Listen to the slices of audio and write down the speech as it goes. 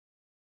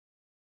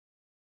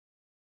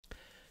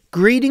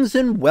Greetings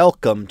and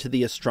welcome to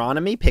the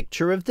Astronomy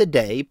Picture of the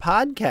Day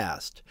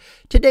podcast.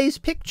 Today's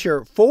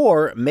picture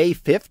for May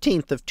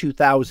 15th of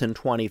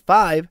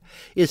 2025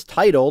 is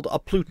titled A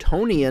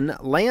Plutonian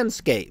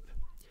Landscape.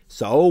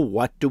 So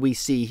what do we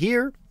see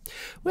here?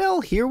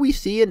 Well, here we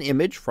see an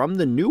image from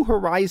the New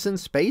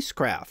Horizons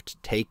spacecraft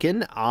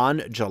taken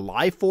on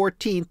July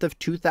 14th of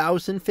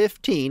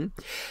 2015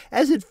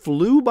 as it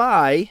flew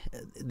by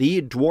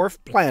the dwarf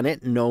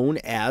planet known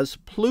as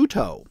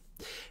Pluto.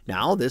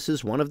 Now, this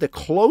is one of the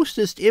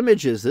closest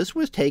images. This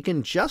was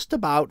taken just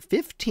about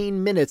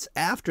 15 minutes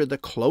after the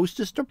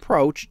closest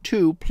approach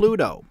to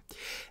Pluto.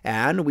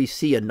 And we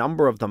see a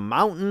number of the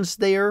mountains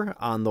there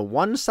on the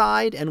one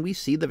side, and we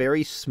see the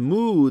very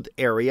smooth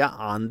area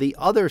on the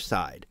other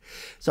side.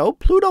 So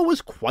Pluto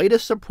was quite a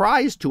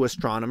surprise to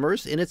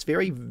astronomers in its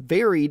very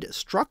varied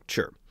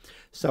structure.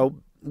 So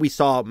we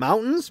saw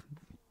mountains,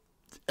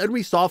 and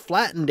we saw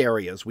flattened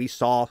areas. We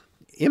saw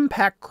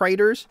impact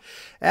craters,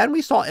 and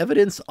we saw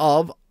evidence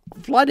of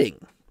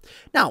flooding.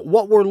 Now,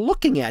 what we're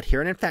looking at here,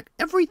 and in fact,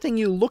 everything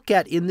you look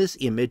at in this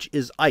image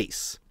is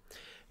ice.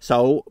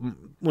 So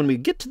when we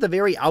get to the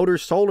very outer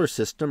solar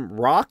system,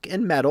 rock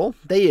and metal,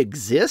 they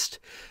exist,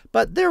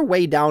 but they're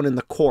way down in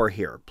the core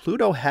here.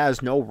 Pluto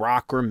has no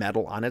rock or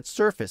metal on its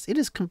surface. It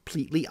is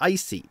completely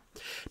icy.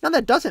 Now,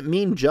 that doesn't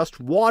mean just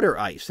water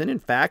ice, and in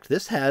fact,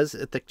 this has,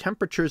 at the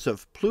temperatures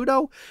of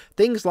Pluto,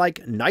 things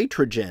like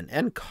nitrogen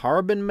and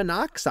carbon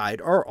monoxide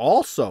are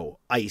also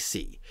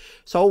icy.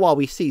 So while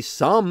we see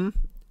some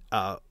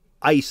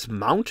ice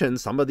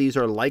mountains, some of these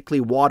are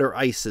likely water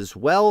ice as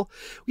well,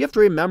 we have to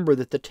remember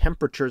that the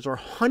temperatures are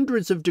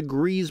hundreds of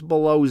degrees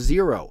below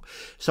zero.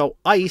 So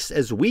ice,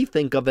 as we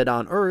think of it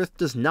on Earth,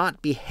 does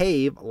not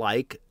behave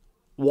like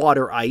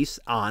water ice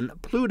on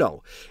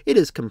Pluto. It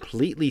is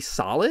completely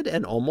solid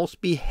and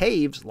almost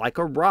behaves like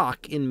a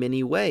rock in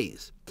many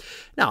ways.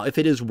 Now, if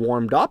it is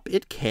warmed up,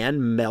 it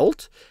can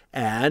melt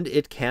and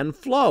it can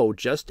flow,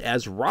 just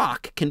as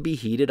rock can be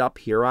heated up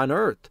here on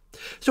Earth.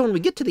 So when we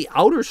get to the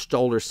outer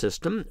solar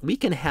system, we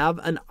can have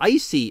an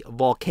icy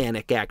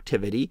volcanic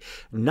activity,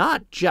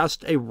 not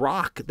just a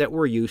rock that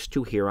we're used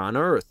to here on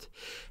Earth.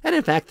 And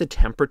in fact, the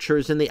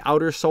temperatures in the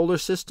outer solar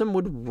system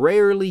would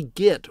rarely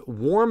get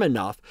warm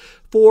enough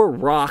for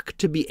rock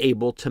to be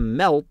able to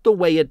melt the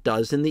way it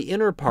does in the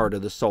inner part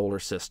of the solar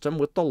system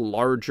with the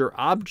larger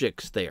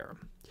objects there.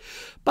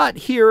 But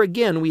here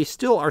again, we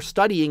still are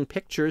studying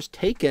pictures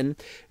taken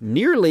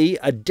nearly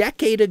a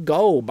decade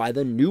ago by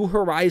the New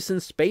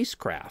Horizons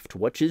spacecraft,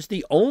 which is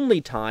the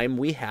only time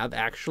we have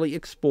actually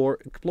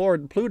explored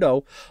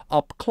Pluto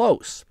up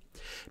close.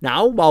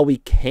 Now, while we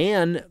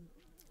can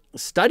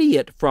study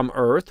it from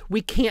Earth,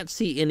 we can't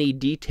see any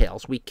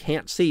details. We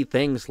can't see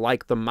things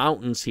like the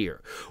mountains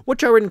here,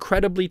 which are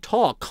incredibly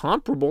tall,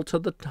 comparable to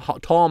the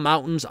tall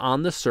mountains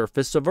on the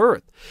surface of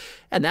Earth.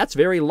 And that's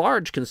very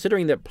large,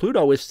 considering that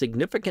Pluto is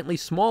significantly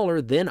smaller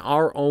than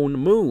our own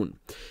moon.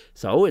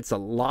 So it's a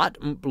lot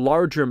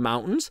larger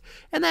mountains,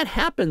 and that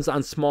happens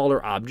on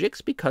smaller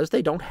objects because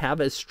they don't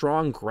have as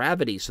strong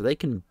gravity, so they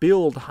can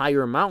build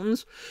higher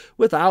mountains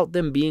without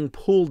them being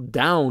pulled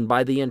down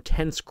by the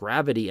intense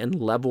gravity and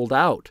leveled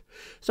out.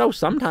 So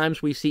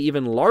sometimes we see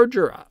even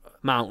larger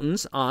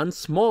mountains on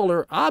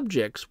smaller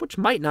objects, which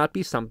might not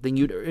be something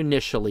you'd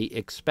initially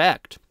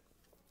expect.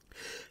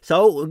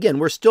 So again,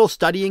 we're still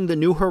studying the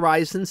New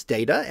Horizons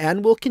data,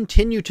 and we'll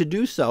continue to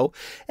do so,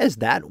 as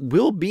that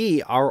will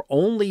be our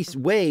only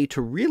way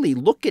to really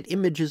look at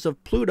images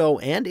of Pluto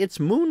and its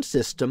moon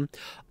system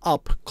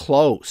up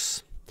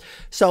close.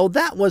 So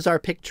that was our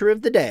picture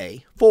of the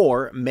day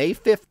for May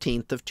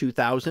 15th of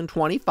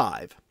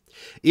 2025.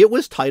 It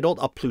was titled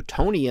A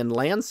Plutonian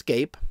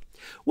Landscape.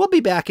 We'll be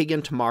back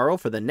again tomorrow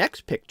for the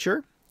next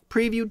picture,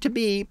 previewed to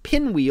be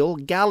Pinwheel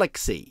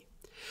Galaxy.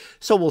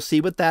 So we'll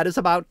see what that is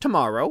about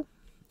tomorrow.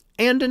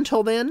 And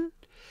until then,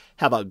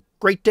 have a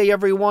great day,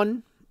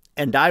 everyone,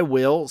 and I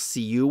will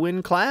see you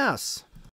in class.